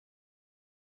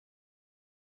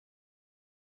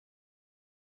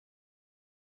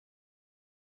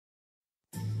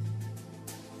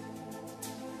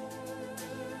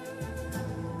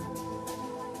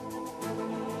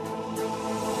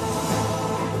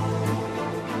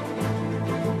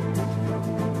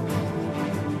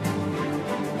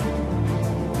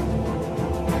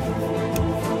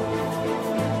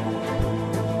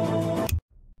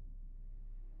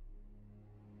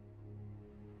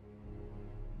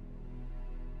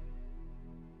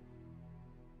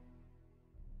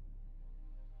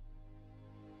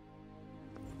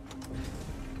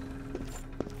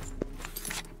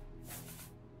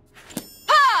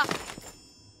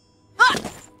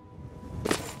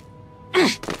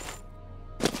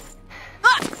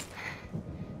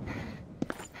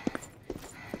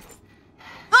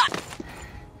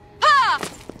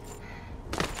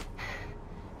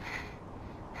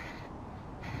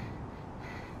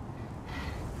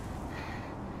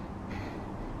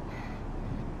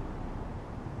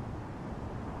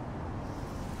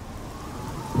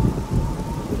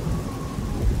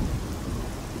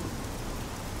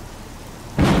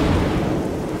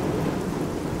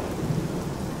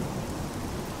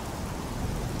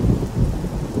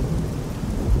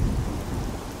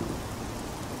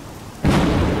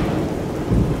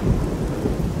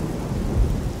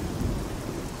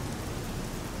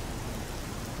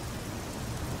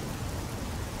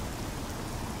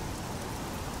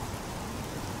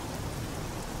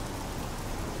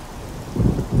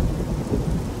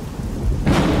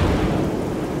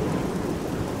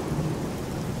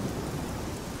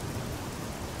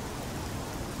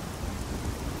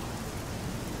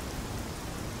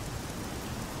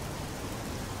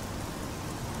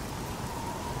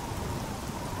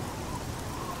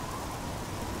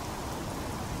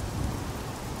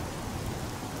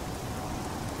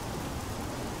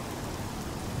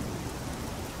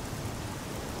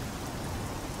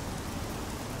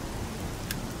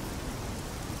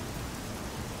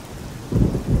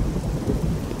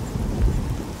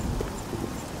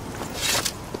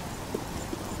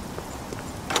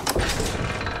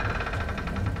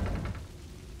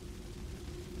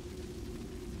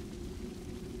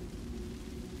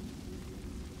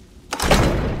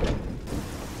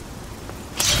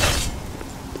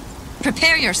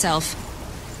Prepare yourself.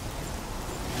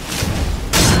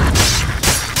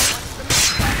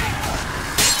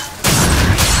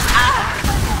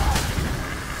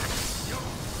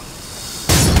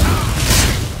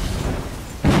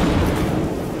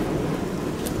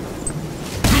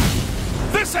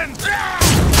 Listen!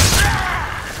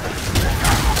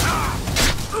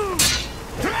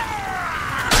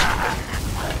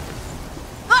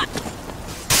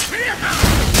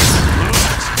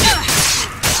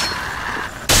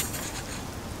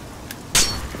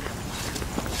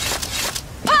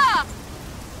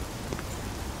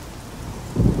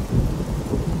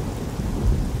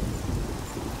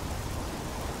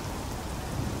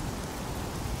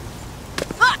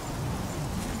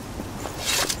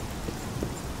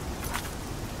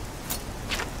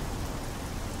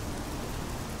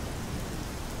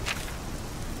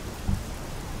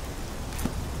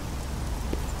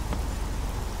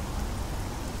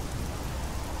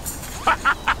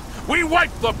 We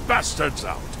wiped the bastards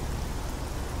out!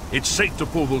 It's safe to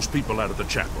pull those people out of the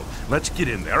chapel. Let's get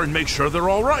in there and make sure they're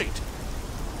all right.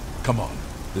 Come on.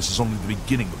 This is only the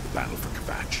beginning of the battle for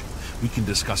Kvatch. We can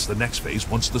discuss the next phase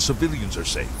once the civilians are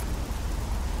safe.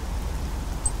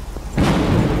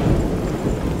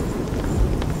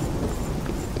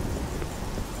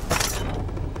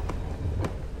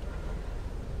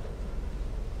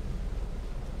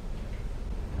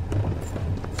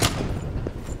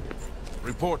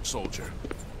 Report, soldier.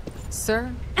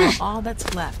 Sir, we're all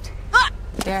that's left.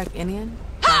 Derek Inian,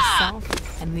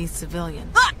 myself, and these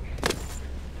civilians.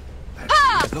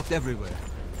 I've looked everywhere.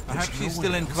 Perhaps she's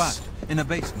still in Kvatch, in a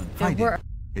basement, hiding.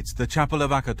 It's the Chapel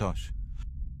of Akatosh.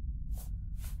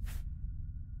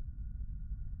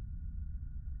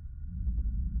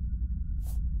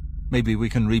 Maybe we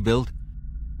can rebuild?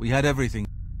 We had everything.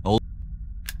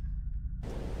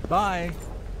 Bye.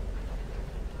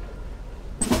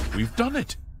 We've done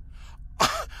it.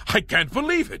 I can't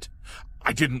believe it.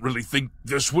 I didn't really think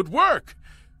this would work.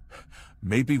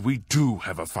 Maybe we do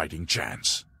have a fighting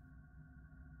chance.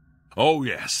 Oh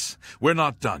yes, we're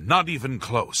not done, not even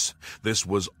close. This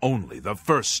was only the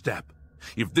first step.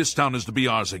 If this town is to be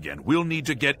ours again, we'll need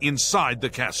to get inside the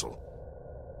castle.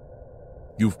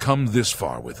 You've come this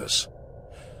far with us.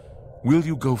 Will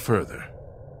you go further?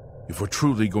 If we're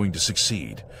truly going to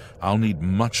succeed, I'll need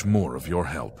much more of your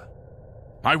help.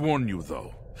 I warn you,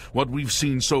 though, what we've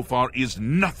seen so far is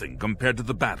nothing compared to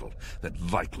the battle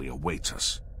that likely awaits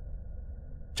us.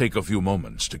 Take a few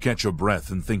moments to catch your breath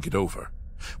and think it over.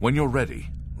 When you're ready,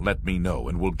 let me know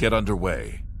and we'll get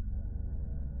underway.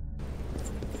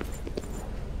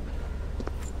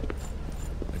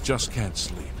 I just can't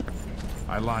sleep.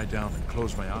 I lie down and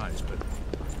close my eyes, but...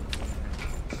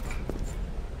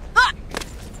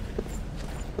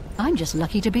 I'm just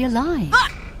lucky to be alive.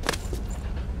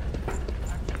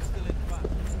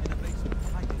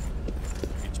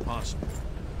 It's possible.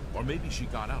 Or maybe she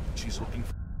got out and she's looking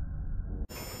for...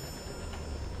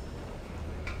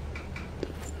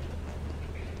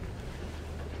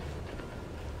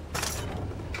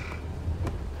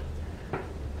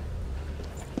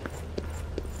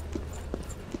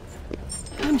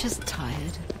 I'm just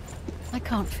tired. I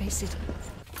can't face it.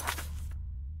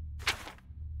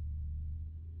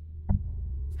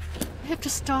 I have to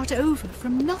start over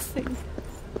from nothing.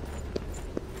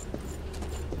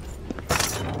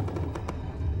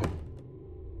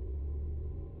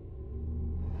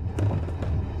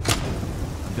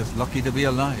 I'm just lucky to be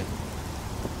alive.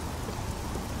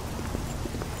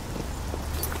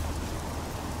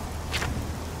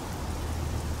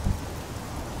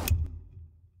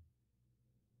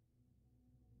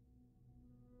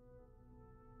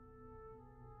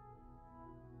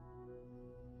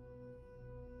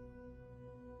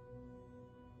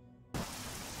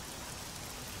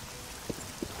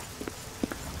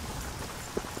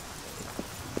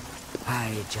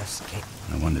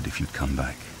 I wondered if you'd come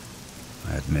back.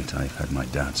 I admit I've had my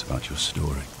doubts about your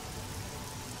story.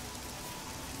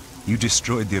 You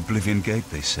destroyed the Oblivion Gate,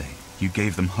 they say. You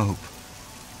gave them hope.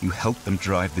 You helped them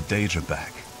drive the Daedra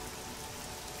back.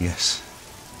 Yes,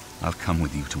 I'll come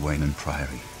with you to Wayland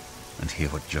Priory and hear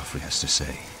what Joffrey has to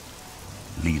say.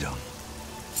 Lead on.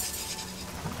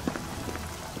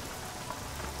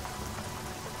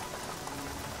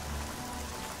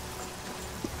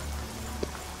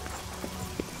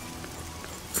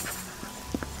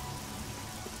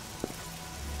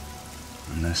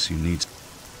 Unless you need...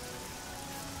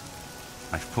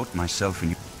 I've put myself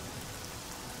in...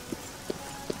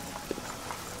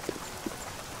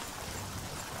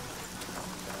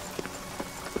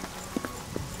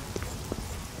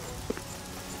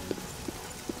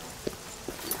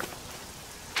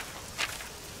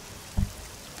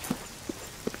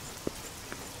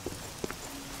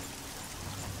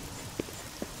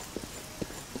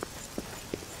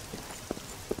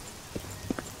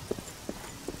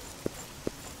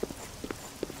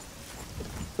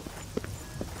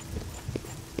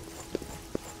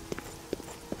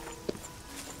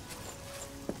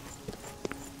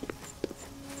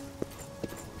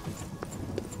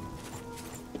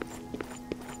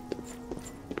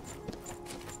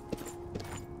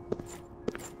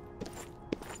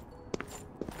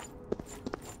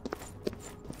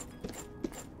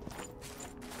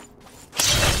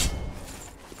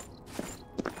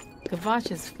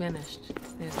 Kvatch is finished.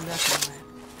 There's nothing left.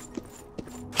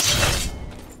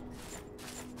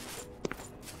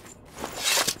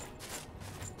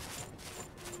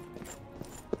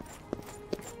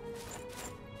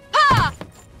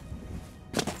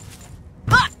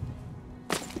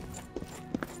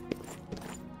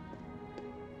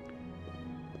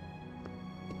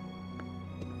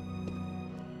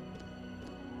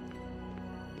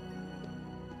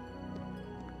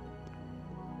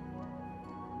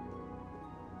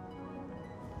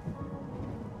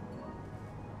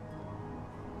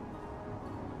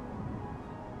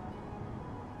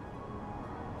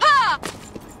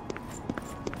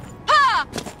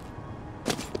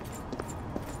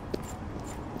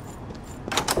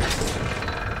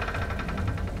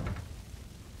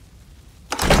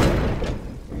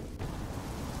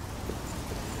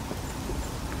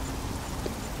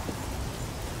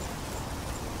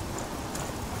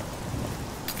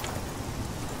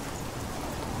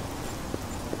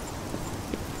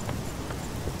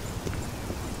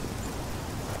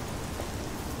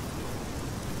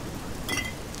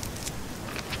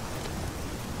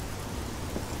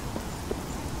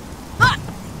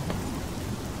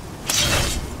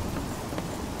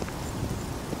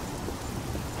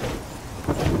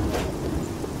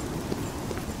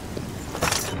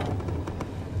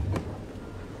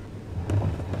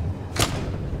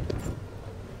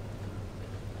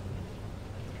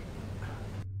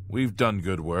 We've done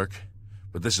good work,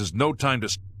 but this is no time to...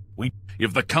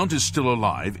 If the Count is still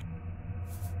alive...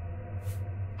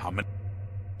 How many...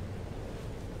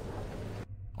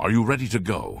 Are you ready to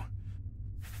go?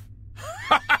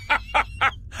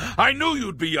 I knew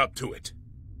you'd be up to it!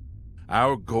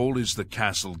 Our goal is the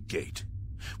castle gate.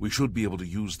 We should be able to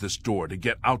use this door to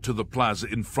get out to the plaza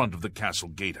in front of the castle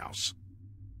gatehouse.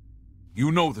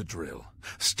 You know the drill.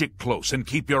 Stick close and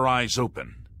keep your eyes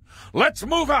open. Let's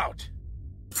move out!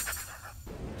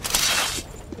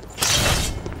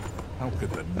 How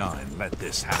could the Nine let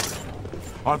this happen?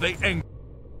 Are they angry?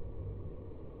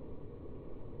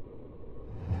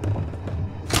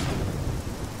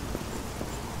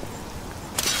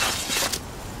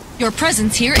 Your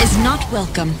presence here is not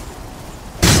welcome.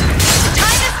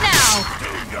 Time is now! Do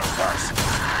your worst.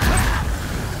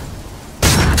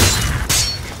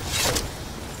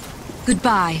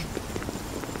 Goodbye.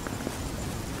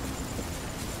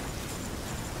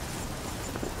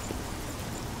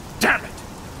 Damn it!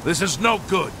 This is no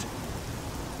good.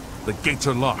 The gates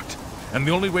are locked, and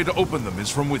the only way to open them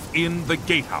is from within the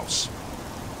gatehouse.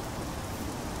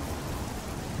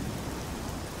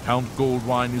 Count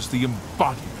Goldwine is the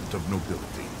embodiment of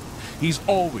nobility. He's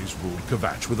always ruled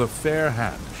Kvatch with a fair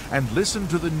hand and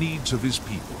listened to the needs of his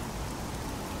people.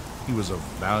 He was a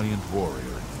valiant warrior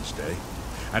in his day,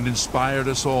 and inspired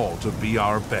us all to be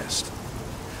our best.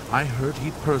 I heard he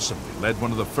personally led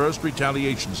one of the first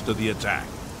retaliations to the attack.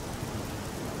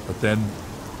 But then,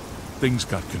 things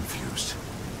got confused.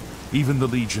 Even the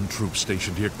Legion troops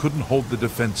stationed here couldn't hold the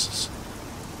defenses.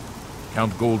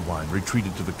 Count Goldwine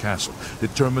retreated to the castle,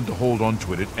 determined to hold on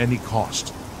to it at any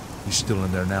cost. He's still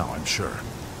in there now, I'm sure.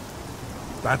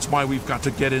 That's why we've got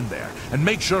to get in there and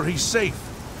make sure he's safe.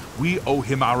 We owe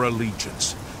him our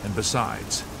allegiance, and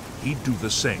besides, he'd do the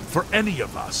same for any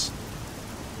of us.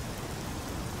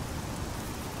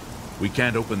 We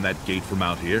can't open that gate from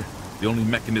out here. The only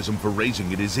mechanism for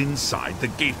raising it is inside the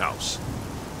gatehouse.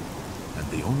 And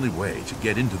the only way to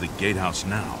get into the gatehouse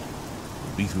now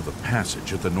will be through the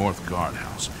passage at the North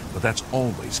Guardhouse, but that's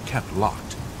always kept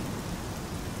locked.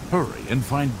 Hurry and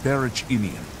find Barrich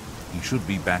Inian. He should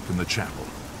be back in the chapel,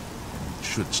 and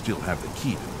should still have the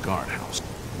key to the guardhouse.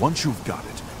 Once you've got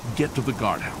it, get to the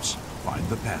guardhouse, find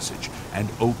the passage, and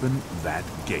open that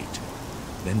gate.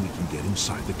 Then we can get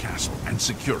inside the castle and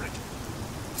secure it.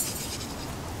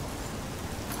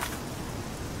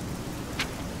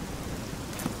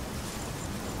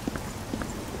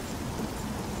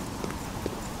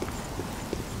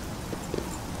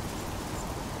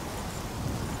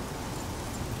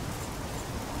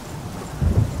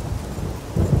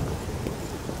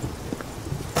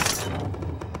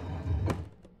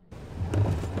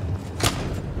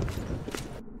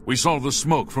 We saw the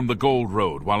smoke from the Gold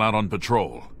Road while out on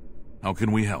patrol. How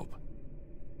can we help?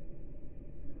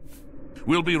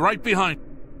 We'll be right behind.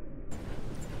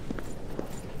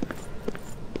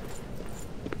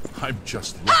 I'm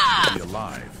just lucky to be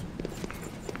alive.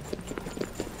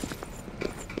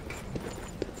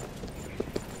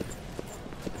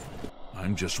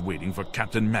 I'm just waiting for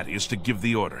Captain Mattias to give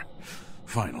the order.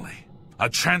 Finally, a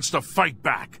chance to fight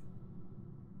back.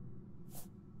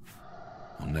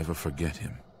 I'll never forget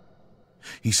him.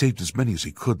 He saved as many as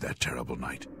he could that terrible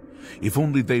night. If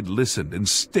only they'd listened and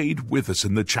stayed with us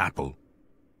in the chapel.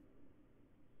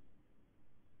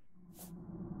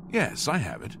 Yes, I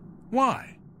have it.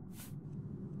 Why?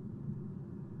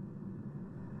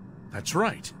 That's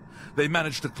right. They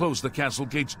managed to close the castle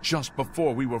gates just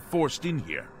before we were forced in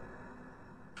here.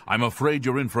 I'm afraid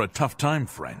you're in for a tough time,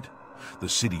 friend. The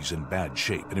city's in bad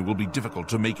shape, and it will be difficult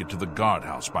to make it to the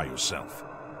guardhouse by yourself.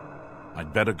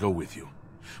 I'd better go with you.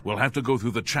 We'll have to go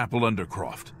through the chapel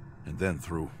undercroft, and then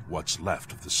through what's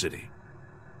left of the city.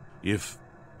 If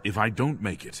I don't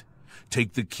make it,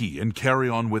 take the key and carry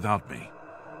on without me.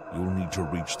 You'll need to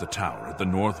reach the tower at the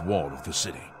north wall of the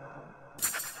city.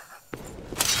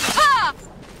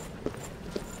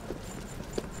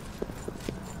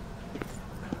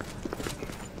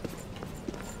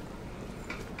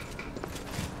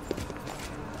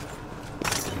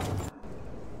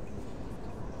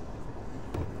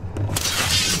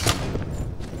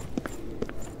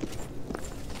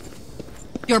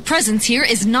 Your presence here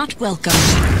is not welcome.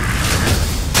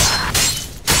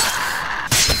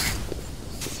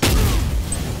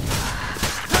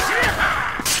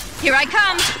 Here I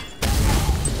come!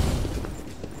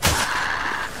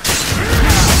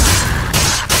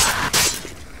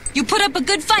 You put up a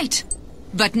good fight,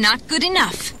 but not good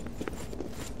enough.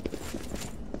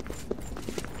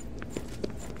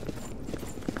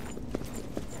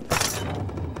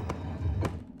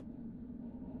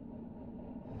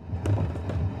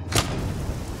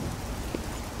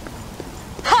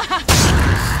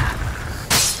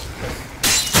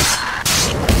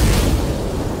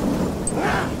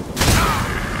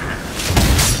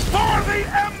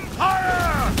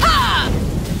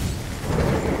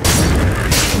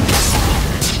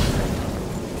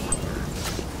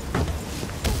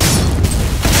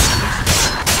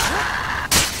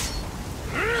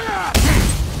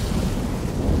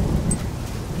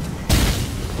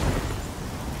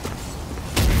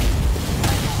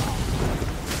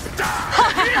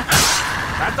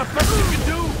 That's the best you can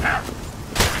do!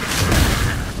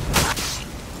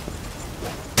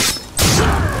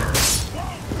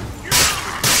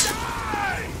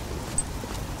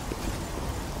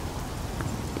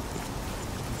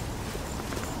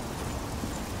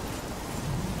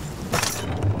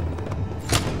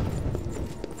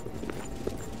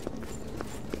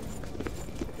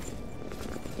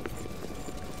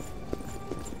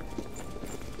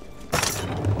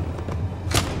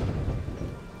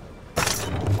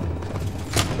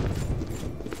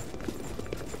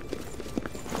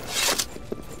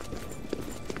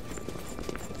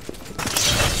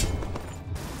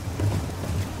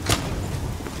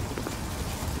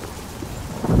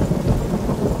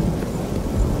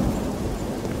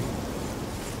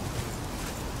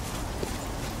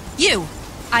 You!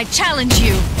 I challenge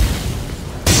you!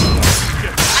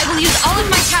 I will use all of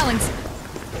my talents!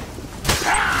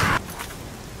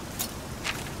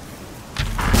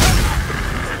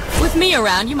 With me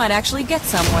around, you might actually get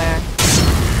somewhere.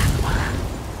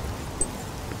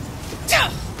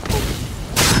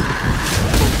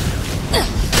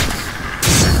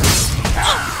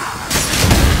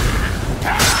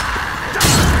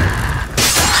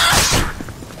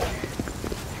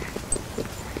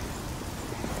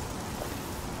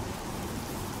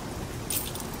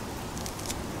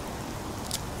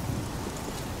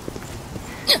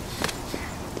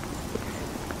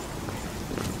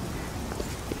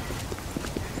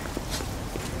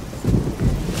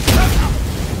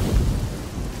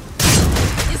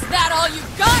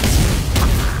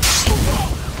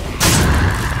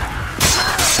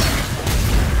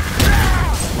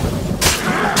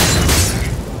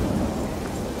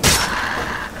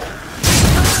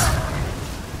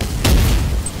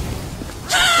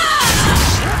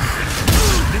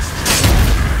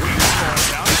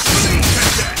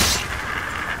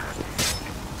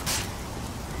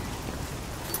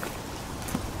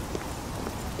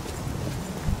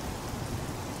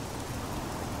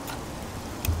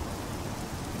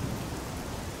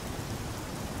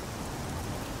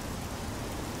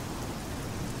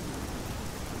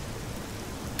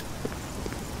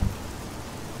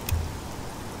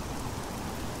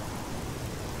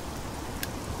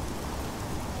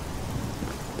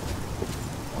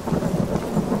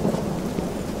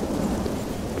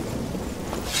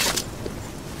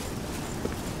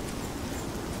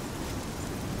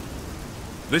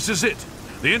 This is it.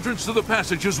 The entrance to the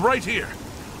passage is right here.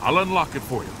 I'll unlock it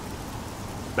for you.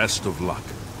 Best of luck.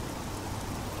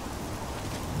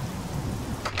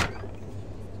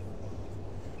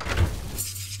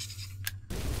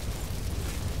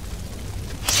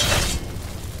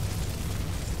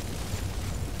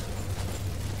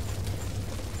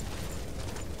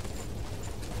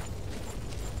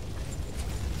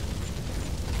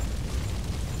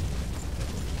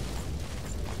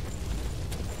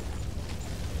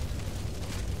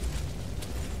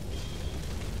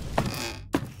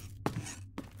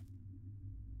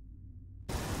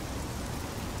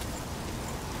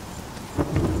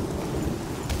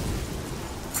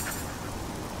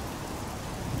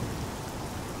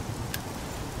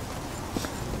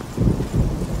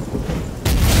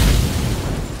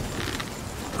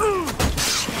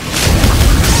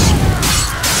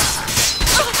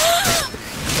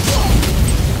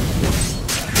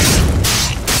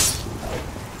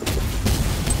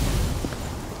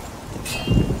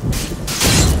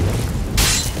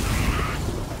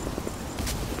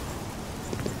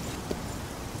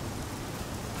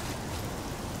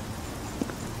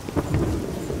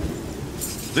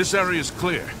 This area is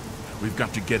clear. We've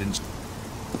got to get in.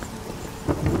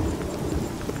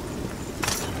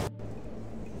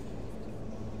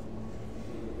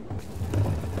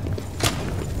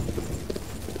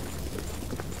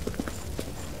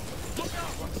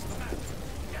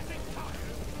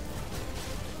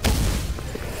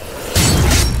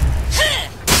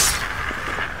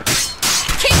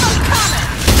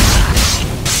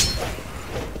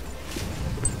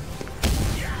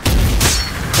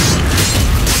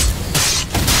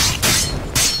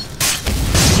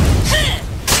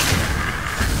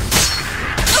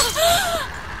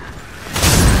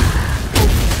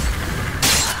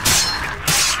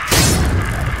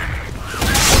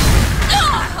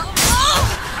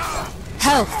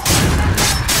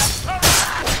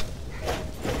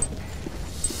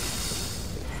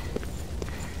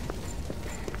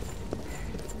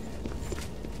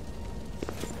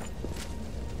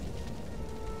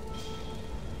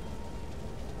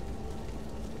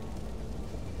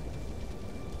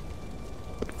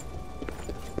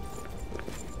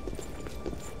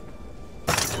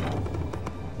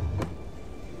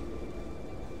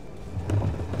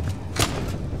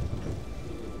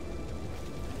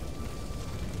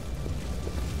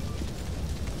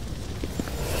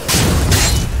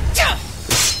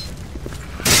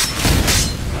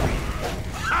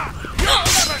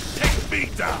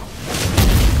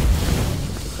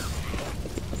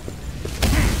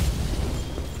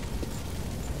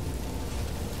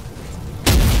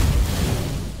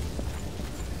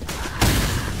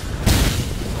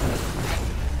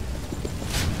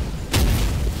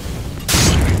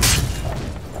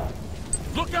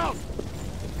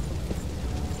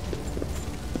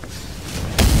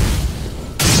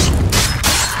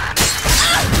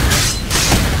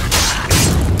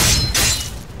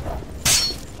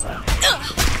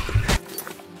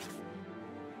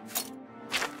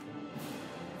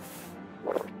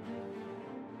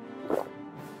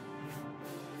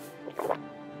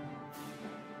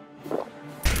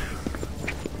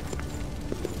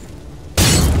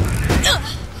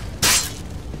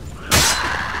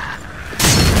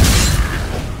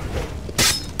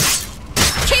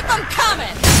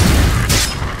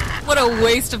 What a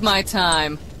waste of my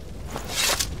time.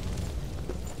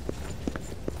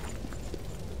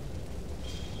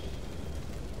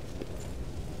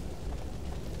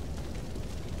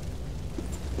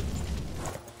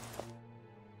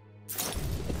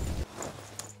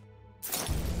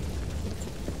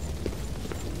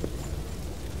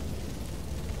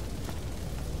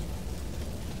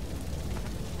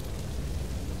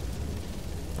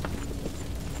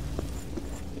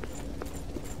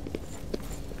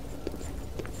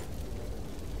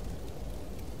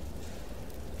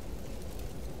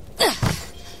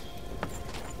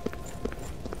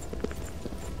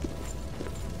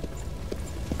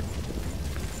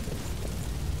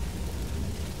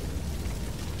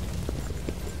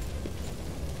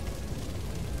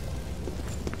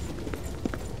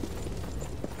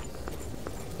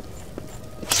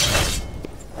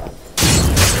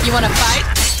 You wanna fight?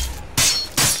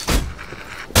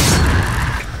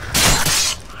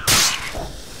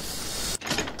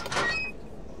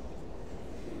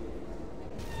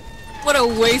 What a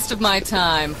waste of my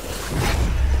time.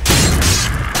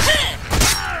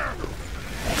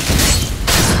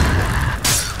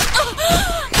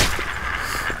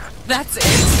 That's it.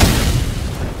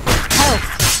 Health.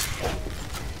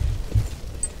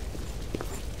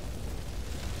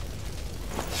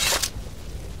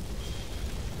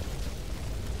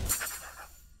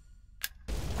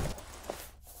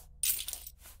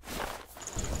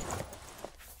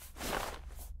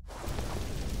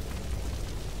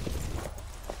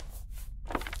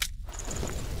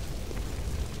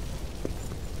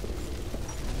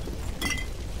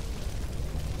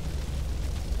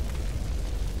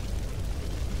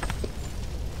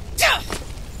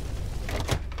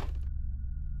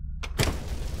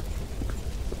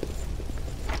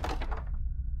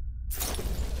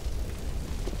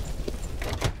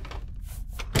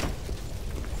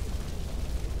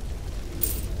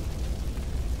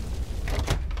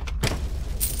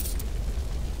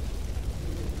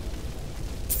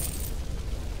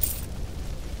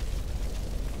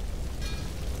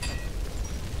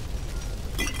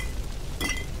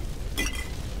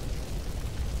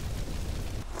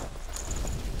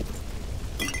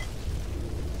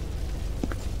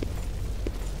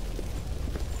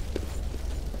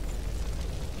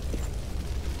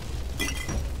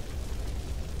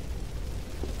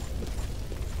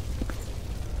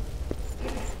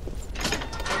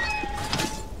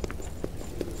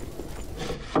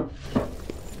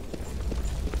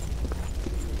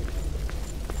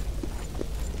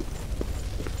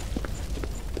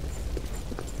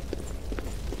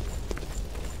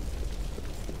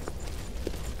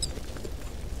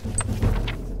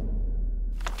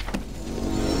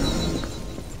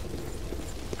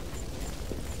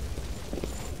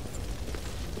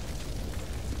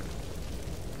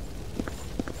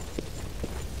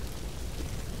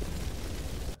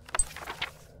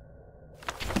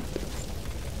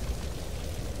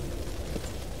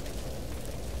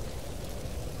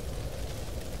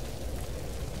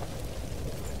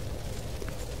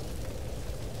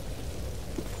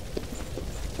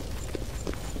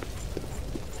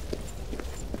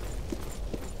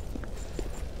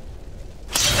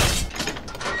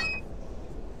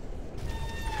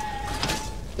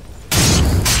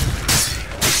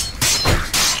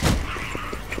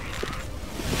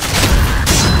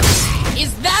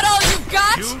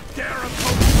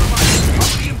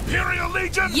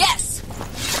 Legion? Yes!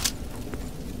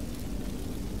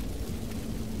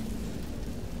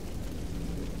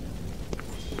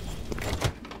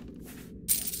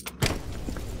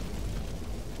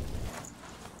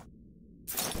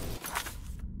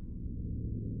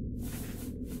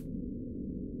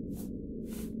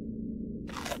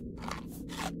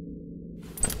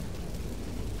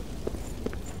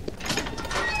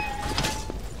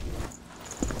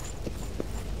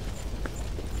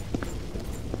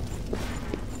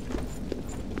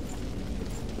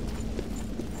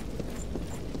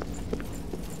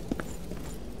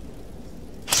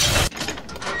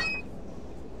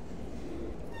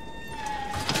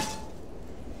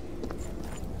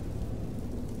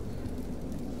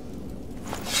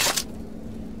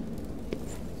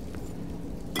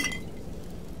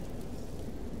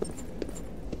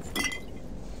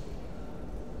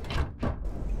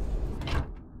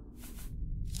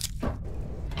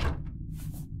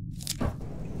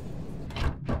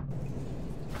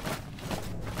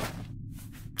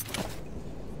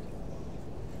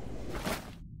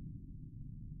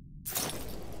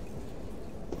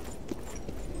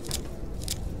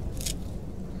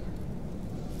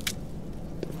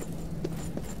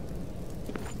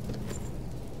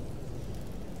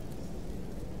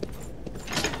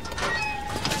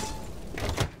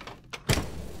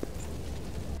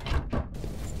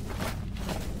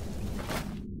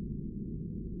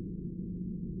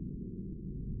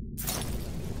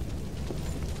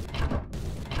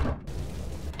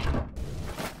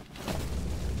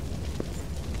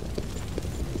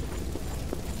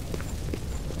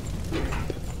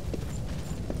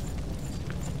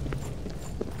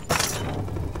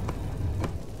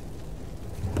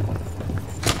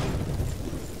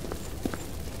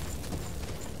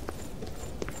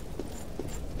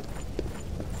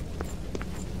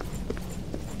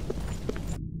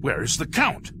 Where is the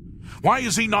Count? Why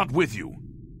is he not with you?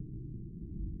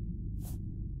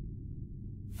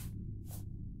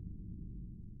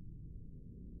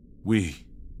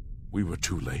 We were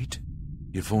too late.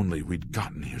 If only we'd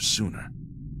gotten here sooner.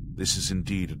 This is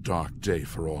indeed a dark day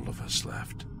for all of us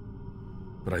left.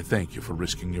 But I thank you for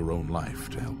risking your own life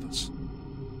to help us.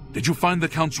 Did you find the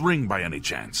Count's ring by any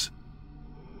chance?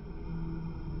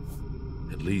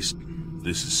 At least,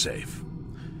 this is safe.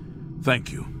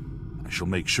 Thank you. I shall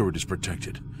make sure it is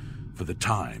protected for the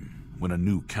time when a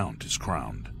new Count is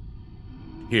crowned.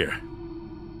 Here,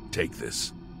 take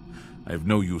this. I have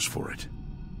no use for it.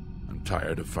 I'm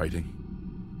tired of fighting.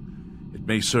 It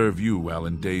may serve you well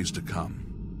in days to come.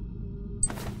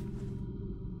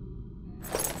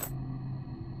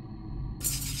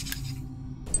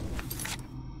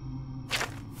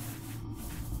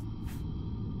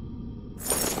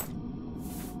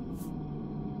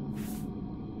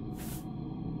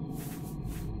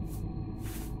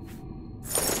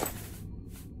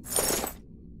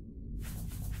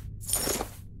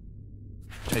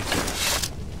 Take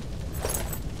this.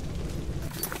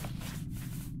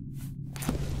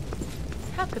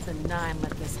 How could the Nine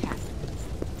let this happen?